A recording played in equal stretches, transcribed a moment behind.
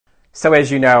So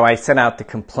as you know, I sent out the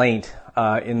complaint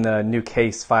in the new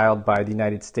case filed by the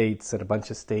United States and a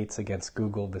bunch of states against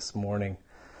Google this morning.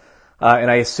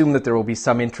 And I assume that there will be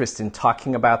some interest in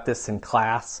talking about this in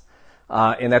class,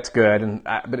 and that's good.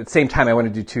 But at the same time, I want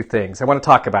to do two things. I want to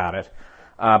talk about it,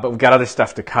 but we've got other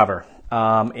stuff to cover.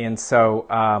 And so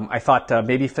I thought to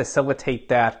maybe facilitate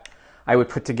that, I would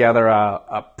put together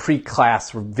a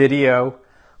pre-class video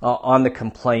on the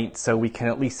complaint so we can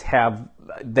at least have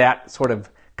that sort of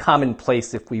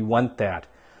commonplace if we want that,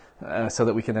 so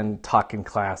that we can then talk in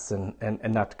class and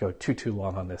not go too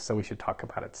long on this. So we should talk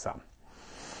about it some.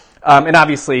 And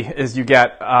obviously, as you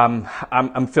get,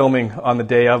 I'm filming on the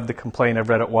day of the complaint. I've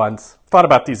read it once, thought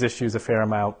about these issues a fair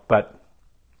amount, but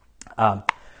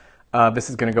this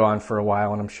is going to go on for a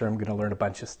while, and I'm sure I'm going to learn a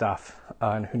bunch of stuff,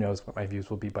 and who knows what my views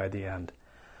will be by the end.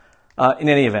 In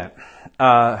any event,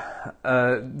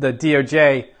 the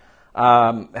DOJ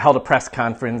held a press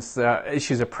conference,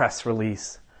 issues a press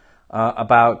release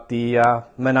about the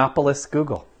monopolist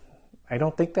Google. I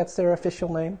don't think that's their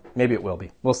official name. Maybe it will be.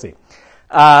 We'll see.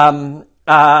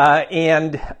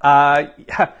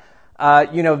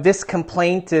 This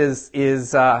complaint is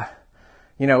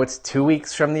it's 2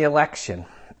 weeks from the election.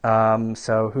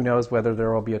 So who knows whether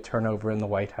there will be a turnover in the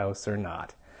White House or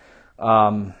not.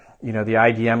 The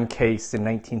IBM case in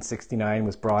 1969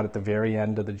 was brought at the very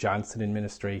end of the Johnson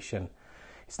administration.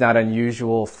 It's not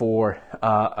unusual for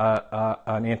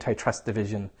an antitrust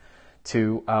division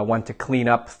to want to clean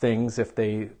up things if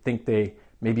they think they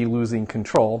may be losing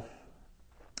control.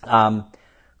 And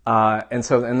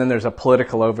then there's a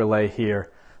political overlay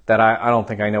here that I don't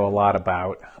think I know a lot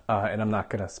about, and I'm not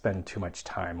going to spend too much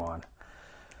time on.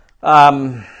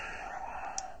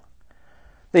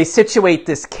 They situate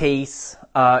this case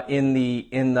in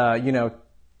the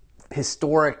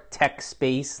historic tech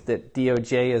space that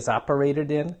DOJ has operated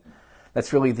in.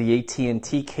 That's really the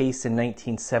AT&T case in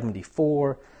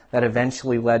 1974 that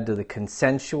eventually led to the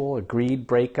consensual, agreed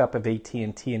breakup of AT&T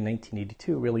in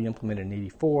 1982, really implemented in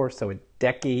 84, so a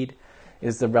decade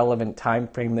is the relevant time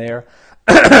frame there.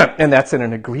 And that's in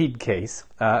an agreed case,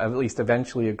 at least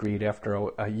eventually agreed after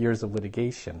years of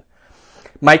litigation.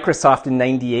 Microsoft in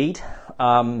 98,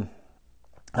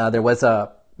 there was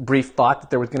a brief thought that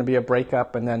there was going to be a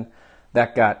breakup, and then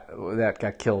that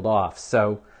got killed off.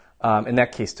 So, and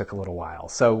that case took a little while.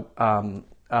 So, and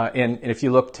if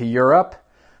you look to Europe,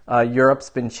 Europe's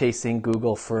been chasing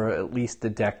Google for at least a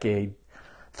decade.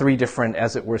 3 different,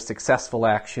 as it were, successful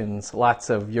actions, lots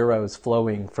of euros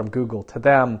flowing from Google to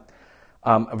them,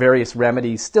 various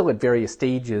remedies still at various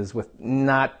stages with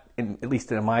not, at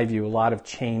least in my view, a lot of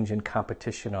change and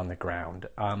competition on the ground.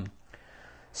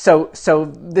 So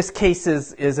this case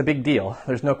is a big deal.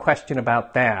 There's no question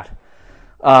about that.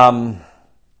 Brought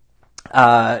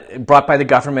by the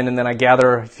government, and then I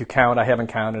gather, if you count, I haven't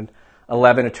counted,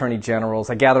 11 attorney generals.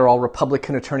 I gather all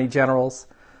Republican attorney generals.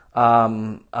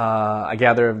 I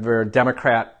gather there are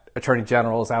Democrat attorney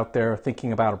generals out there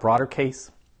thinking about a broader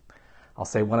case. I'll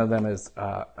say one of them is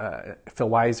Phil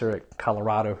Weiser at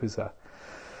Colorado,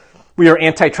 we are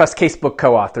antitrust casebook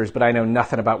co-authors, but I know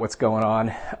nothing about what's going on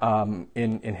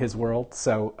in his world.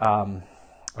 So,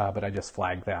 but I just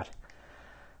flagged that.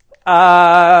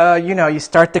 You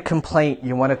start the complaint,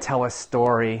 you want to tell a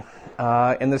story,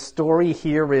 and the story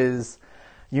here is,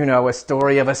 a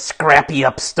story of a scrappy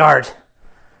upstart.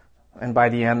 And by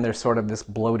the end, there's sort of this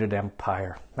bloated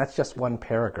empire. That's just one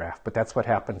paragraph, but that's what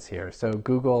happens here. So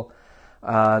Google,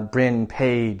 Brin,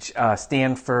 Page,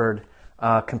 Stanford,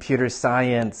 computer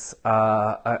science,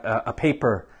 a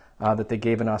paper that they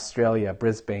gave in Australia,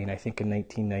 Brisbane, I think in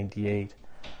 1998.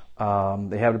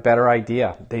 They had a better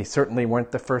idea. They certainly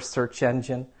weren't the first search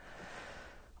engine.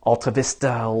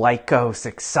 AltaVista, Lycos,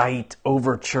 Excite,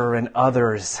 Overture, and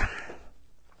others.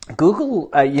 Google,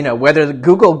 whether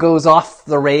Google goes off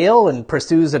the rail and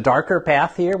pursues a darker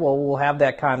path here, well, we'll have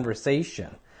that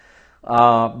conversation.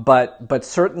 But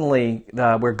certainly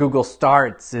where Google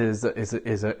starts is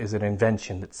an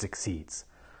invention that succeeds,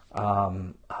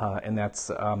 and that's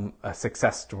a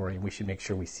success story. We should make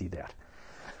sure we see that.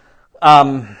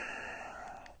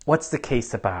 What's the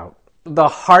case about? The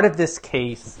heart of this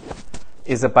case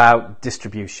is about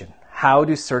distribution. How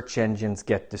do search engines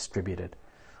get distributed?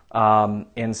 And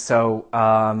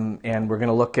we're going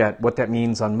to look at what that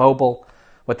means on mobile,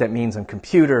 what that means on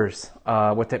computers,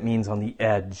 what that means on the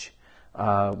edge,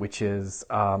 which is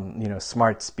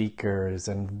smart speakers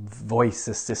and voice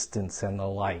assistants and the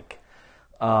like.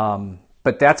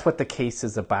 But that's what the case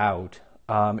is about.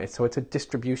 So it's a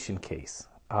distribution case.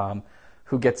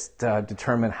 Who gets to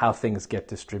determine how things get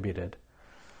distributed?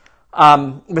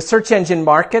 The search engine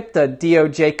market, the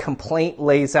DOJ complaint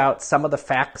lays out some of the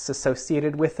facts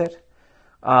associated with it.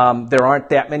 There aren't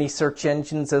that many search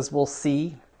engines, as we'll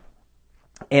see.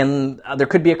 And there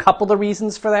could be a couple of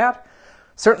reasons for that.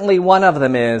 Certainly one of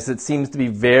them is it seems to be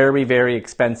very, very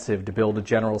expensive to build a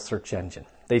general search engine.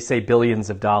 They say billions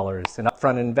of dollars, an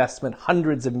upfront investment,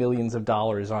 hundreds of millions of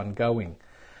dollars ongoing.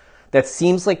 That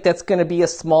seems like that's going to be a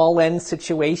small end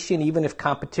situation, even if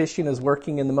competition is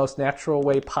working in the most natural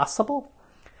way possible.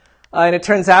 And it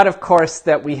turns out, of course,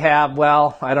 that we have,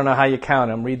 well, I don't know how you count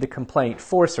them. Read the complaint.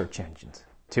 4 search engines,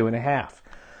 2.5.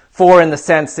 4 in the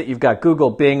sense that you've got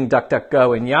Google, Bing,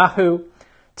 DuckDuckGo, and Yahoo.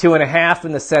 2.5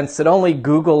 in the sense that only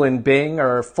Google and Bing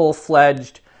are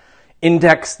full-fledged,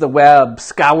 index the web,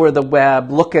 scour the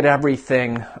web, look at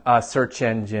everything search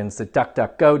engines. That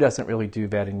DuckDuckGo doesn't really do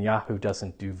that, and Yahoo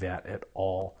doesn't do that at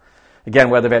all. Again,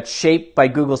 whether that's shaped by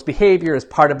Google's behavior is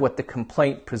part of what the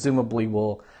complaint presumably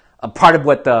will, part of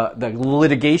what the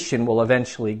litigation will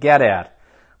eventually get at.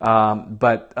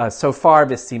 But so far,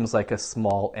 this seems like a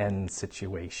small end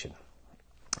situation.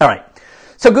 All right.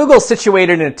 So Google's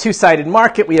situated in a two-sided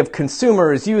market. We have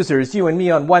consumers, users, you and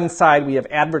me on one side. We have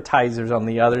advertisers on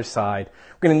the other side.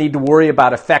 We're going to need to worry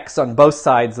about effects on both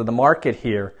sides of the market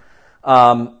here.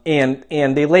 And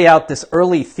they lay out this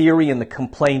early theory in the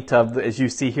complaint of, as you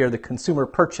see here, the consumer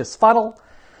purchase funnel.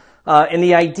 And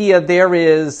the idea there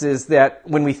is that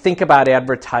when we think about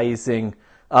advertising,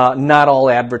 not all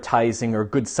advertising are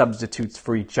good substitutes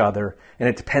for each other, and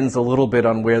it depends a little bit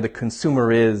on where the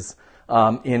consumer is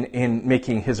in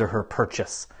making his or her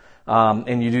purchase.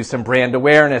 And you do some brand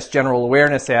awareness, general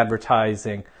awareness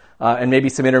advertising, and maybe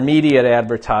some intermediate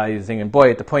advertising, and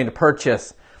boy, at the point of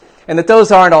purchase, and that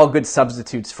those aren't all good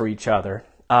substitutes for each other.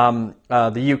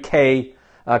 The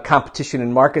UK Competition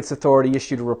and Markets Authority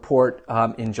issued a report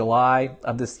in July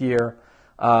of this year.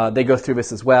 They go through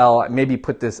this as well, maybe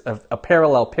put this a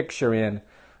parallel picture in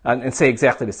and say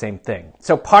exactly the same thing.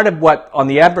 So part of what, on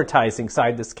the advertising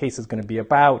side, this case is going to be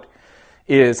about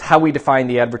is how we define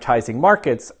the advertising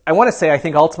markets. I want to say I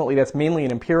think ultimately that's mainly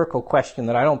an empirical question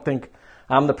that I don't think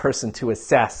I'm the person to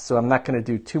assess, so I'm not going to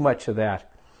do too much of that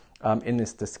in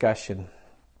this discussion.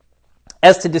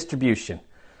 As to distribution,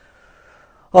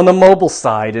 on the mobile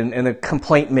side, and the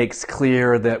complaint makes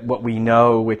clear that what we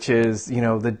know, which is,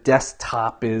 the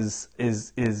desktop is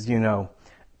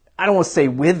I don't want to say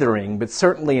withering, but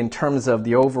certainly in terms of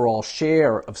the overall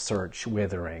share of search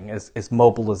withering as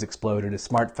mobile has exploded, as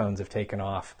smartphones have taken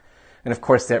off. And of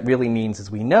course, that really means,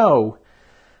 as we know,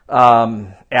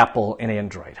 Apple and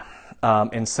Android.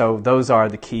 And so those are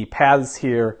the key paths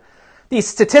here. These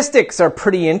statistics are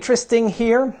pretty interesting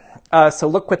here. So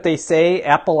look what they say.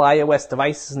 Apple iOS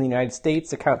devices in the United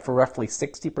States account for roughly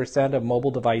 60% of mobile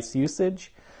device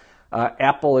usage.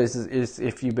 Apple is,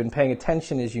 if you've been paying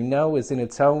attention, as you know, is in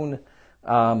its own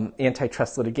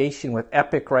antitrust litigation with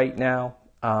Epic right now.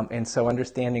 And so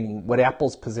understanding what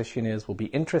Apple's position is will be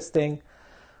interesting.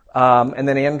 And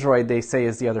then Android, they say,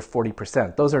 is the other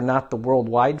 40%. Those are not the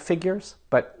worldwide figures,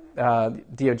 but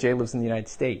DOJ lives in the United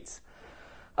States.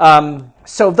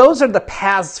 So those are the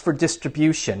paths for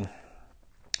distribution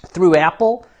through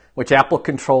Apple, which Apple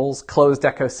controls, closed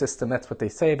ecosystem, that's what they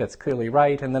say, that's clearly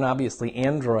right. And then obviously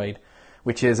Android,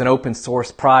 which is an open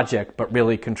source project, but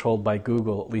really controlled by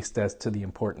Google, at least as to the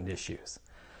important issues.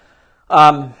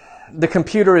 The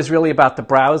computer is really about the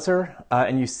browser,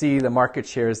 and you see the market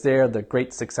shares there, the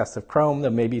great success of Chrome.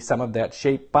 There may be some of that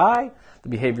shaped by the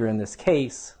behavior in this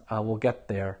case. We'll get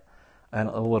there in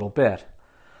a little bit.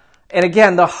 And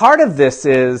again, the heart of this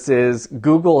is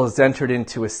Google has entered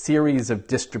into a series of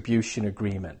distribution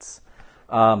agreements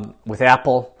with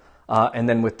Apple, and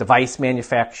then with device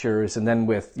manufacturers, and then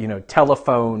with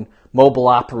telephone, mobile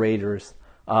operators,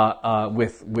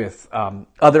 with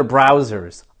other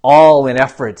browsers, all in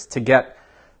efforts to get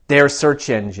their search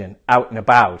engine out and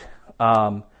about.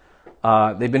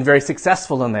 They've been very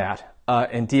successful in that,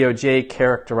 and DOJ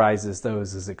characterizes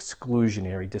those as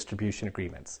exclusionary distribution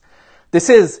agreements. This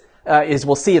is, as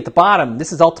we'll see at the bottom,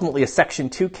 this is ultimately a Section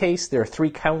 2 case. There are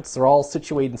 3 counts. They're all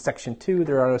situated in Section 2.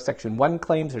 There are no Section 1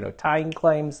 claims. There are no tying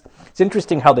claims. It's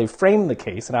interesting how they frame the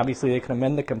case, and obviously they can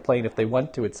amend the complaint if they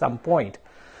want to at some point.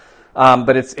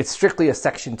 But it's strictly a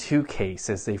Section 2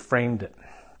 case as they framed it.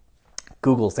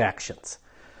 Google's actions.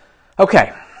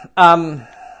 Okay. And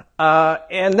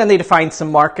then they define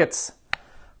some markets.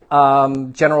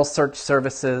 General search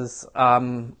services.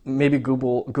 Maybe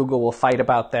Google will fight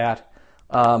about that.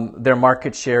 Their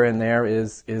market share in there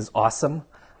is awesome.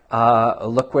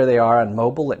 Look where they are on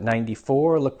mobile at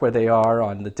 94. Look where they are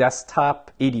on the desktop,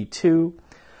 82.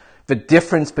 The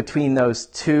difference between those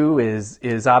two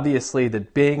is obviously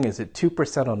that Bing is at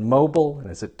 2% on mobile and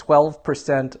is at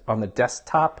 12% on the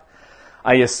desktop.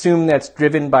 I assume that's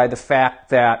driven by the fact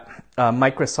that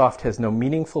Microsoft has no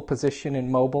meaningful position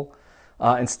in mobile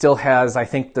and still has, I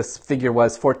think this figure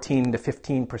was 14 to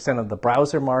 15% of the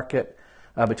browser market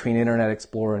between Internet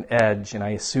Explorer and Edge, and I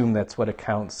assume that's what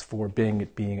accounts for Bing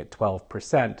being at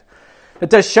 12%. It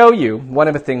does show you, one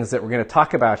of the things that we're going to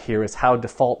talk about here is how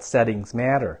default settings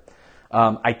matter.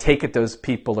 I take it those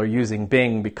people are using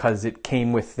Bing because it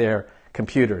came with their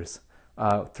computers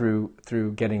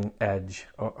through getting Edge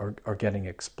or getting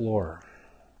Explorer.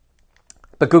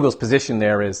 But Google's position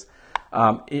there is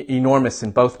enormous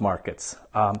in both markets.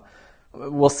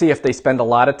 We'll see if they spend a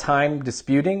lot of time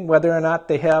disputing whether or not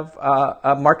they have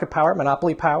market power,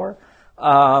 monopoly power.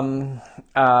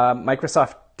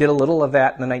 Microsoft did a little of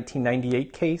that in the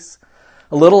 1998 case.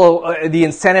 The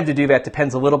incentive to do that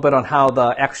depends a little bit on how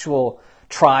the actual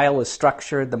trial is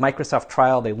structured. The Microsoft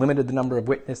trial, they limited the number of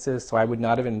witnesses, so I would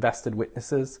not have invested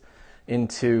witnesses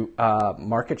into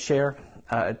market share.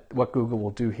 What Google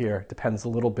will do here depends a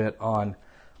little bit on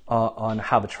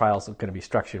how the trials are going to be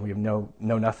structured. We have know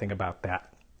nothing about that.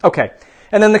 Okay,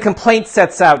 and then the complaint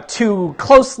sets out two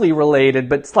closely related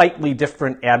but slightly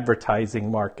different advertising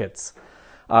markets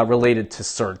related to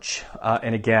search.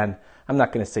 And again, I'm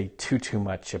not going to say too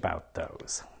much about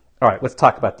those. All right, let's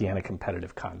talk about the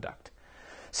anti-competitive conduct.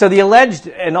 So the alleged,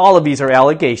 and all of these are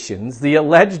allegations, the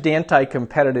alleged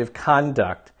anti-competitive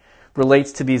conduct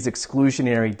relates to these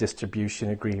exclusionary distribution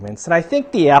agreements. And I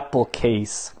think the Apple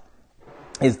case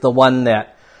is the one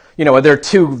that, there are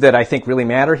two that I think really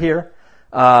matter here,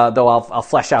 though I'll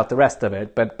flesh out the rest of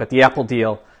it, but the Apple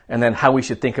deal and then how we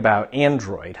should think about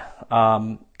Android.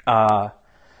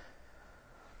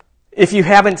 If you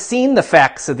haven't seen the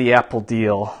facts of the Apple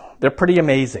deal, they're pretty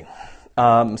amazing.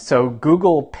 So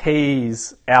Google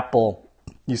pays Apple,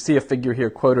 you see a figure here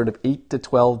quoted of $8 to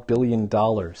 $12 billion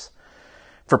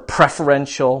for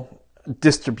preferential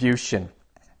distribution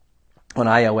on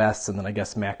iOS and then I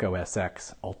guess Mac OS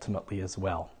X ultimately as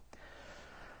well.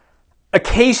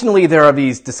 Occasionally there are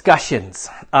these discussions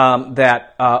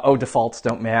that, defaults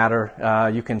don't matter.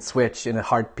 You can switch in a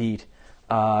heartbeat,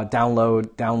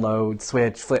 download,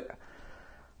 switch, flip.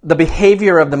 The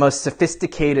behavior of the most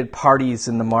sophisticated parties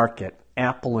in the market,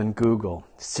 Apple and Google,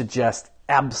 suggest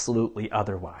absolutely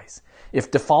otherwise. If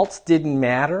defaults didn't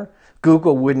matter,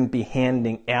 Google wouldn't be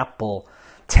handing Apple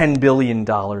 $10 billion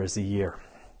a year.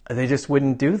 They just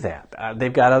wouldn't do that.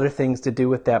 They've got other things to do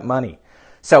with that money.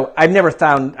 So I've never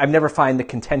find the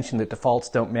contention that defaults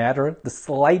don't matter the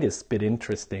slightest bit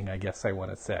interesting, I guess I want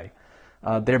to say.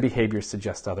 Their behavior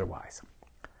suggests otherwise.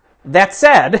 That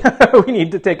said, we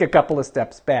need to take a couple of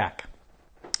steps back.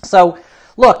 So,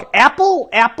 look, Apple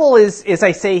is, as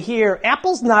I say here,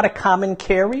 Apple's not a common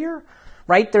carrier,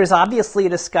 right? There's obviously a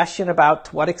discussion about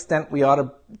to what extent we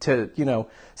ought to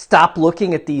stop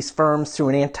looking at these firms through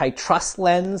an antitrust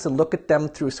lens and look at them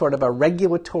through sort of a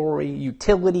regulatory,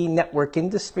 utility, network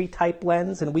industry type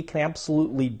lens, and we can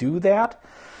absolutely do that.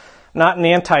 Not an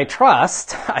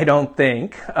antitrust, I don't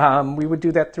think. We would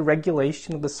do that through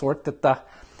regulation of the sort that the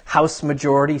House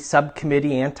Majority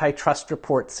Subcommittee antitrust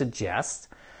report suggests.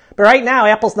 But right now,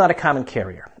 Apple's not a common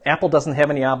carrier. Apple doesn't have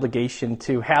any obligation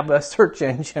to have a search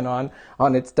engine on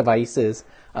its devices.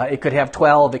 It could have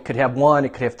 12, it could have 1,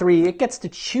 it could have 3. It gets to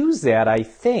choose that, I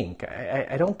think.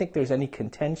 I don't think there's any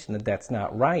contention that that's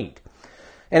not right.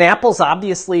 And Apple's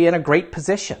obviously in a great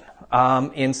position.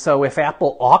 And so if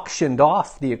Apple auctioned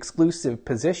off the exclusive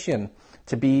position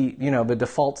to be, the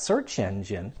default search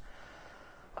engine,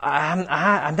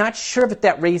 I'm not sure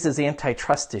that raises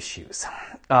antitrust issues.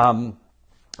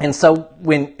 And so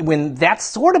when that's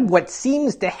sort of what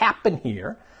seems to happen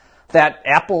here, that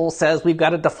Apple says we've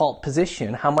got a default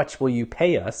position, how much will you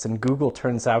pay us? And Google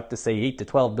turns out to say $8 to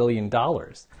 $12 billion.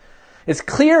 It's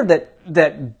clear that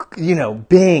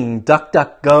Bing,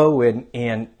 DuckDuckGo,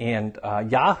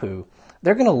 and Yahoo,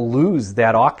 they're going to lose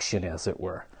that auction, as it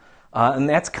were, and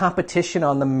that's competition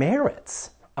on the merits.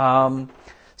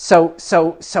 So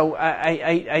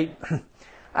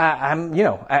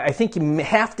I think you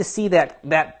have to see that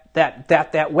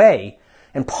way.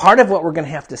 And part of what we're going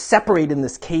to have to separate in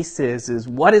this case is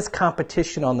what is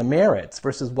competition on the merits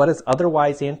versus what is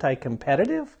otherwise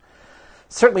anti-competitive.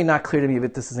 Certainly not clear to me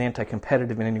that this is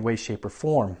anti-competitive in any way, shape, or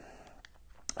form.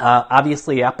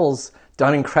 Obviously, Apple's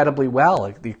done incredibly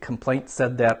well. The complaint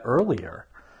said that earlier.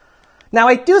 Now,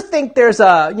 I do think there's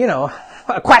a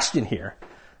question here.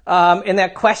 And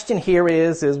that question here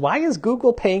is why is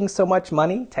Google paying so much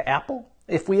money to Apple?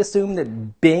 If we assume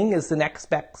that Bing is the next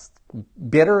best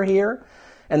bidder here,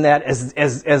 and that, as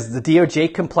the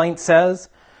DOJ complaint says,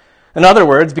 in other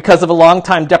words, because of a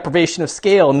long-time deprivation of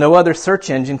scale, no other search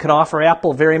engine can offer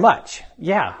Apple very much.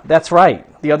 Yeah, that's right.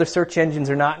 The other search engines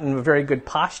are not in a very good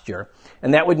posture.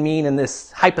 And that would mean in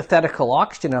this hypothetical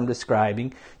auction I'm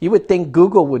describing, you would think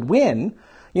Google would win.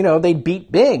 You know, they'd beat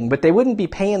Bing, but they wouldn't be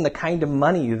paying the kind of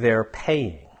money they're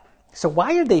paying. So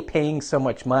why are they paying so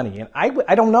much money? And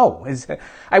I don't know.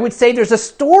 I would say there's a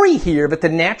story here that the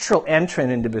natural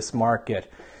entrant into this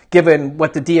market, given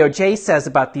what the DOJ says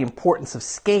about the importance of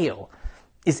scale,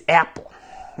 is Apple.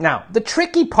 Now, the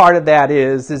tricky part of that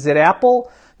is that Apple,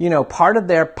 you know, part of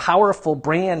their powerful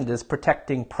brand is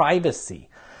protecting privacy.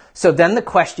 So then the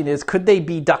question is, could they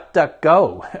be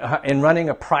DuckDuckGo in running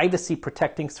a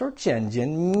privacy-protecting search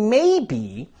engine?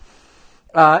 Maybe.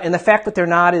 And the fact that they're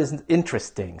not is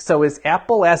interesting. So is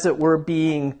Apple, as it were,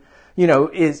 being, you know,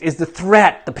 is the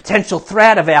threat, the potential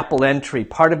threat of Apple entry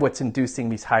part of what's inducing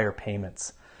these higher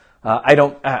payments? I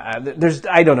don't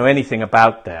know anything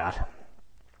about that,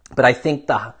 but I think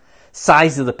the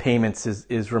size of the payments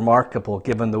is remarkable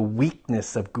given the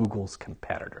weakness of Google's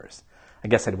competitors. I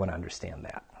guess I'd want to understand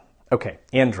that. Okay,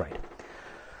 Android.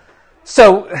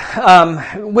 So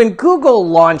when Google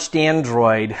launched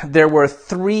Android, there were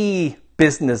three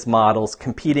business models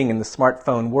competing in the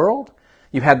smartphone world.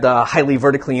 You had the highly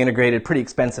vertically integrated, pretty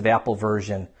expensive Apple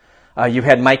version. You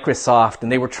had Microsoft,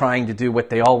 and they were trying to do what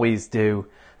they always do.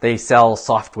 They sell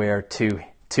software to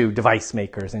device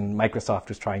makers, and Microsoft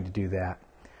was trying to do that.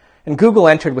 And Google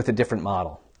entered with a different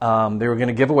model. They were going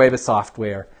to give away the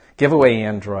software, give away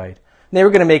Android. And they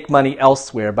were going to make money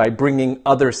elsewhere by bringing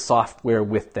other software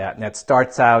with that. And that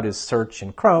starts out as Search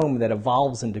and Chrome, that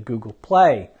evolves into Google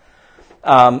Play.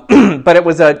 But it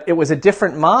was a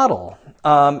different model.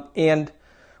 And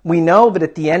we know that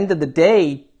at the end of the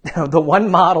day, the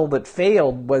one model that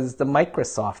failed was the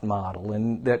Microsoft model,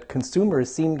 and that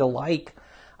consumers seemed to like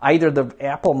either the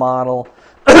Apple model,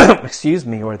 excuse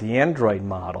me, or the Android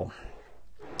model.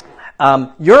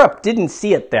 Europe didn't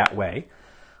see it that way.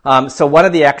 So one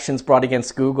of the actions brought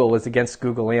against Google was against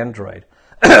Google Android.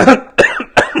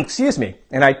 Excuse me.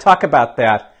 And I talk about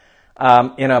that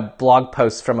in a blog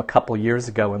post from a couple years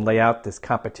ago and lay out this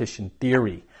competition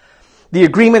theory. The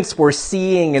agreements we're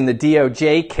seeing in the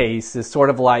DOJ case is sort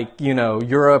of like, you know,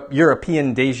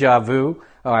 European deja vu.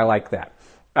 Oh, I like that.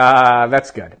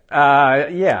 That's good.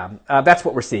 That's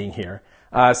what we're seeing here.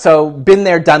 So been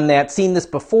there, done that, seen this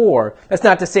before. That's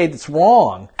not to say it's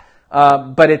wrong,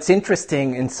 but it's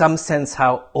interesting in some sense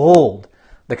how old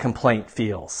the complaint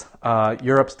feels.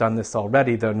 Europe's done this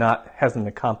already, though hasn't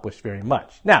accomplished very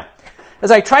much. Now,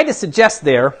 as I tried to suggest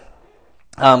there,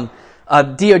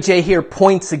 DOJ here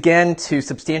points again to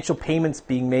substantial payments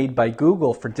being made by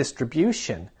Google for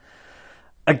distribution.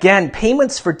 Again,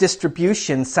 payments for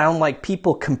distribution sound like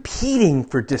people competing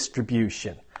for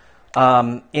distribution.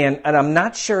 And I'm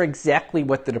not sure exactly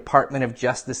what the Department of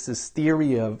Justice's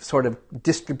theory of sort of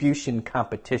distribution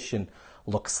competition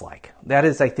looks like. That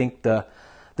is, I think, the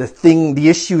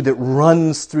issue that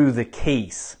runs through the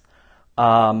case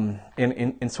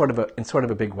in sort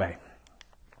of a big way.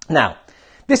 Now,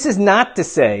 this is not to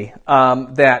say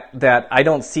that I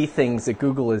don't see things that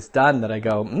Google has done that I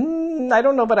go, I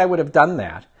don't know, but I would have done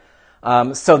that.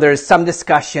 So there's some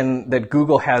discussion that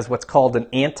Google has what's called an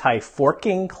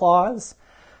anti-forking clause.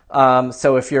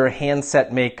 So if you're a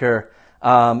handset maker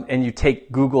and you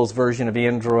take Google's version of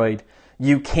Android,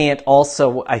 you can't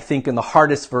also, I think, in the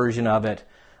hardest version of it,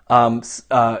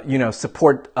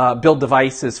 support build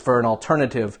devices for an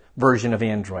alternative version of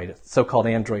Android, so-called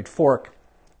Android fork.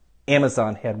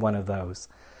 Amazon had one of those.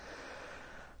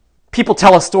 People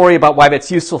tell a story about why that's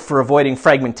useful for avoiding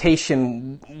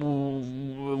fragmentation.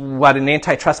 What an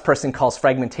antitrust person calls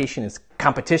fragmentation is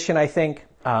competition, I think.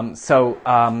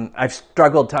 I've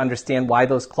struggled to understand why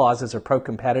those clauses are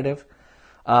pro-competitive.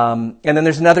 And then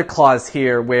there's another clause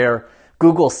here where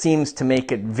Google seems to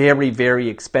make it very, very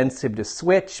expensive to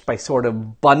switch by sort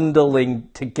of bundling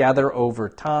together over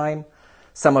time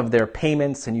some of their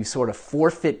payments, and you sort of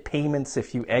forfeit payments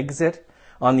if you exit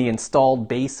on the installed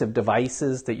base of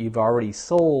devices that you've already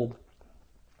sold.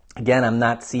 Again, I'm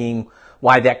not seeing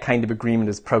why that kind of agreement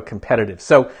is pro-competitive.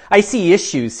 So I see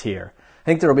issues here. I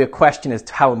think there will be a question as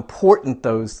to how important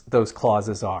those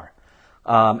clauses are.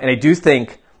 And I do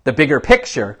think the bigger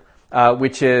picture,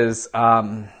 which is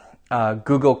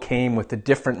Google came with a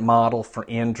different model for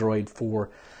Android for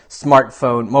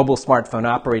mobile smartphone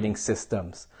operating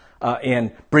systems,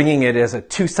 and bringing it as a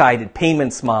two-sided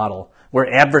payments model where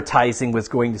advertising was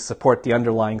going to support the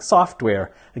underlying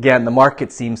software. Again, the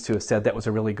market seems to have said that was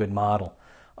a really good model.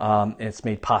 And it's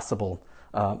made possible,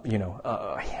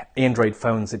 Android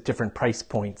phones at different price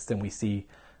points than we see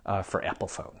for Apple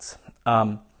phones.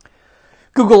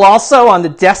 Google also on the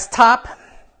desktop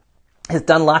has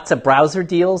done lots of browser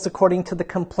deals, according to the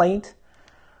complaint.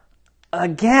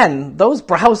 Again, those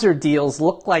browser deals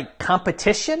look like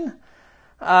competition.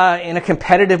 In a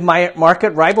competitive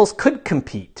market, rivals could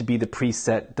compete to be the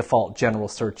preset default general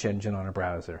search engine on a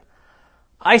browser.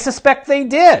 I suspect they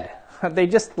did. They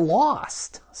just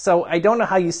lost. So I don't know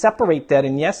how you separate that.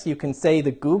 And yes, you can say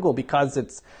that Google, because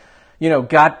it's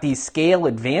got these scale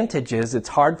advantages, it's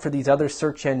hard for these other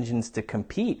search engines to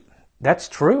compete. That's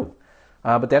true.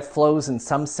 But that flows in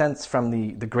some sense from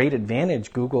the great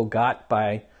advantage Google got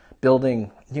by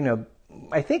building,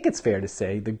 I think it's fair to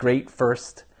say, the great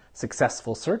first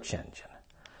successful search engine.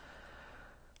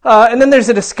 And then there's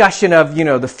a discussion of,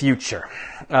 the future.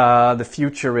 The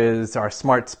future is our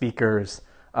smart speakers,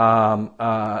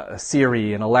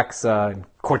 Siri and Alexa and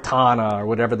Cortana or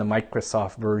whatever the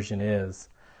Microsoft version is.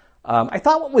 I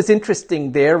thought what was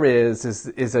interesting there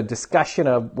is a discussion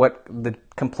of what the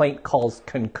complaint calls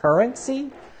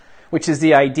concurrency, which is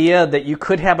the idea that you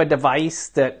could have a device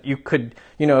that you could,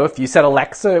 if you said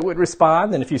Alexa, it would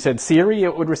respond, and if you said Siri,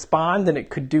 it would respond, and it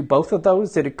could do both of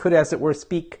those, that it could, as it were,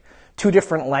 speak two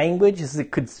different languages. It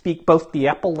could speak both the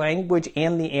Apple language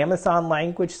and the Amazon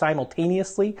language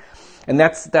simultaneously, and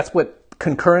that's what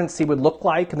concurrency would look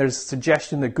like, and there's a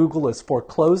suggestion that Google is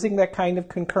foreclosing that kind of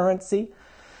concurrency.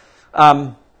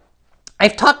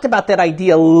 I've talked about that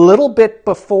idea a little bit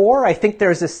before. I think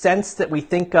there's a sense that we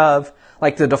think of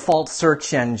like the default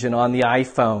search engine on the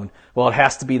iPhone. Well, it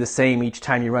has to be the same each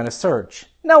time you run a search.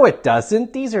 No, it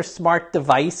doesn't. These are smart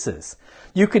devices.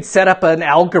 You could set up an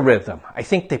algorithm. I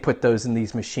think they put those in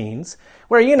these machines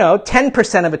where,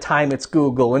 10% of the time it's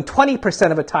Google and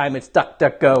 20% of the time it's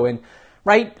DuckDuckGo. And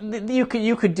right,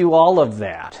 you could do all of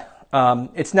that.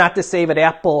 It's not to say that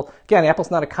Apple, again, Apple's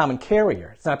not a common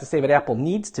carrier. It's not to say that Apple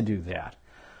needs to do that.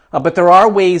 But there are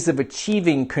ways of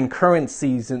achieving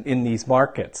concurrencies in these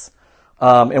markets.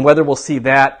 And whether we'll see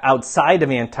that outside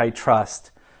of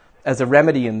antitrust as a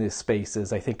remedy in these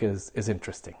spaces, I think is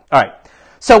interesting. All right.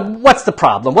 So what's the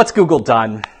problem? What's Google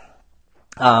done?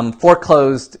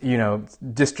 Foreclosed,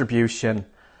 distribution.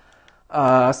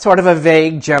 Sort of a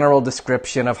vague general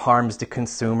description of harms to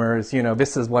consumers.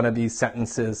 This is one of these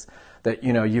sentences that,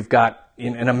 you've got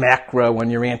in a macro when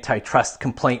your antitrust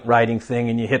complaint writing thing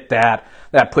and you hit that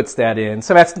puts that in.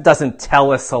 So that doesn't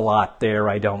tell us a lot there,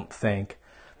 I don't think.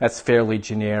 That's fairly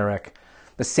generic.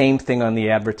 The same thing on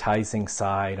the advertising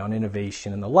side, on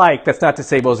innovation and the like. That's not to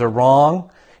say those are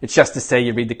wrong. It's just to say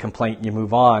you read the complaint and you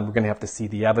move on. We're going to have to see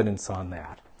the evidence on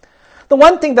that. The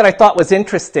one thing that I thought was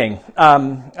interesting,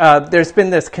 there's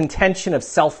been this contention of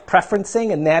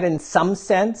self-preferencing, and that in some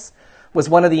sense was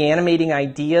one of the animating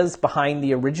ideas behind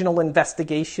the original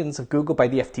investigations of Google by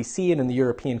the FTC and in the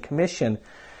European Commission.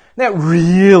 That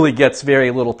really gets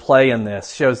very little play in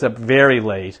this, shows up very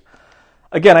late.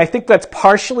 Again, I think that's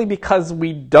partially because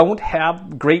we don't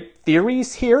have great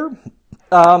theories here.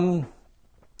 There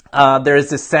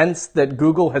is a sense that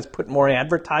Google has put more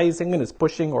advertising and is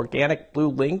pushing organic blue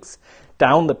links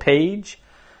down the page.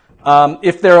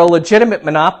 If they're a legitimate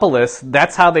monopolist,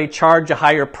 that's how they charge a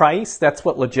higher price. That's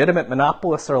what legitimate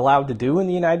monopolists are allowed to do in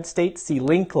the United States. See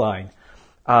link line.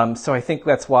 So I think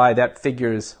that's why that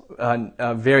figures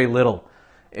very little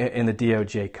in the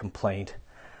DOJ complaint.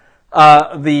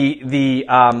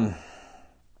 The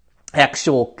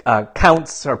actual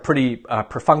counts are pretty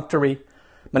perfunctory.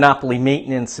 Monopoly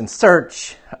maintenance and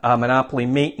search, monopoly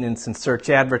maintenance and search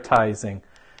advertising,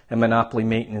 and monopoly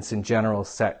maintenance in general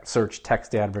search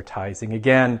text advertising.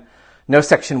 Again, no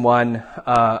Section 1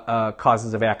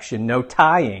 causes of action, no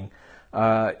tying.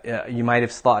 You might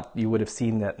have thought you would have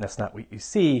seen that, and that's not what you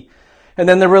see. And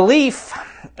then the relief,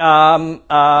 find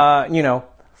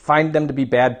them to be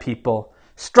bad people.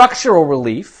 Structural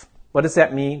relief, what does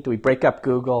that mean? Do we break up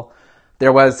Google?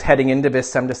 There was, heading into this,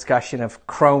 some discussion of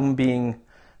Chrome being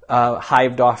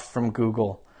hived off from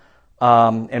Google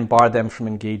and bar them from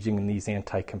engaging in these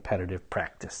anti-competitive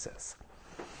practices.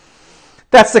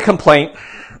 That's the complaint.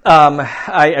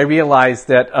 I realize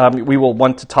that we will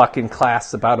want to talk in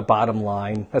class about a bottom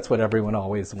line. That's what everyone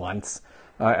always wants.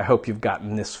 I hope you've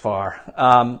gotten this far.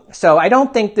 So I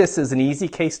don't think this is an easy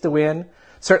case to win.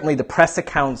 Certainly the press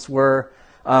accounts were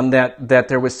that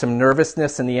there was some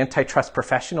nervousness in the antitrust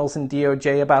professionals in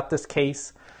DOJ about this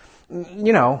case.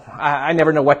 I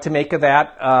never know what to make of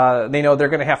that. They know they're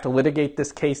going to have to litigate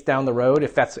this case down the road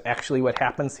if that's actually what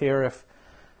happens here. If,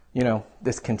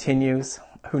 this continues,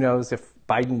 who knows if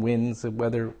Biden wins,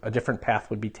 whether a different path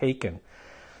would be taken.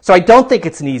 So I don't think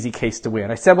it's an easy case to win.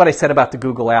 I said what I said about the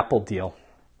Google-Apple deal.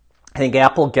 I think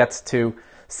Apple gets to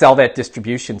sell that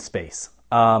distribution space.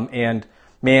 And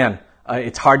man,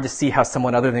 it's hard to see how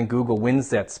someone other than Google wins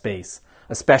that space,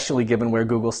 especially given where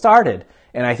Google started.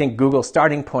 And I think Google's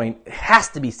starting point has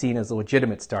to be seen as a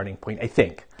legitimate starting point, I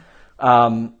think.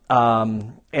 And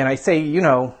I say, you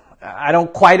know, I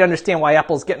don't quite understand why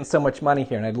Apple's getting so much money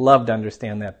here, and I'd love to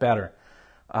understand that better.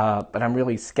 But I'm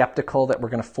really skeptical that we're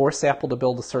going to force Apple to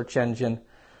build a search engine.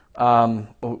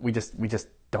 We just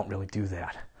don't really do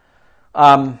that.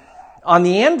 On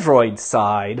the Android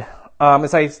side,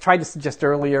 as I tried to suggest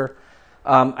earlier,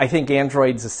 I think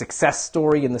Android's a success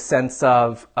story in the sense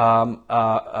of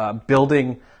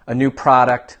building a new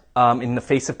product in the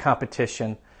face of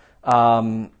competition.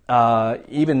 Even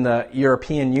the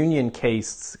European Union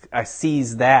case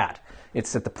sees that.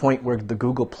 It's at the point where the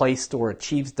Google Play Store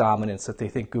achieves dominance that they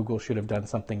think Google should have done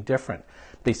something different.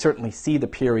 They certainly see the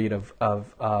period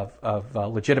of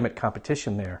legitimate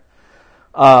competition there.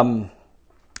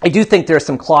 I do think there are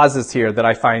some clauses here that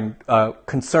I find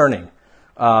concerning.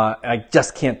 I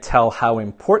just can't tell how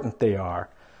important they are.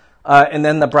 And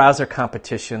then the browser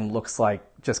competition looks like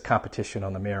just competition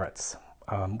on the merits,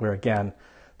 where again,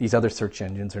 these other search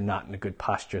engines are not in a good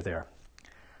posture there.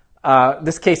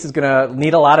 This case is going to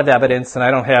need a lot of evidence, and I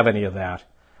don't have any of that.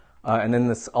 And then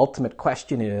this ultimate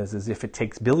question is if it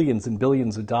takes billions and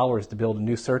billions of dollars to build a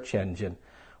new search engine,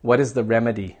 what is the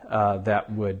remedy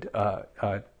that would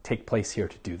take place here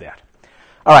to do that?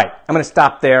 All right, I'm going to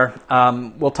stop there.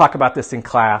 We'll talk about this in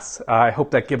class. I hope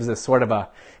that gives us sort of a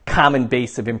common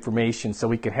base of information so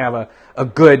we can have a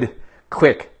good,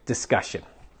 quick discussion.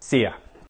 See ya.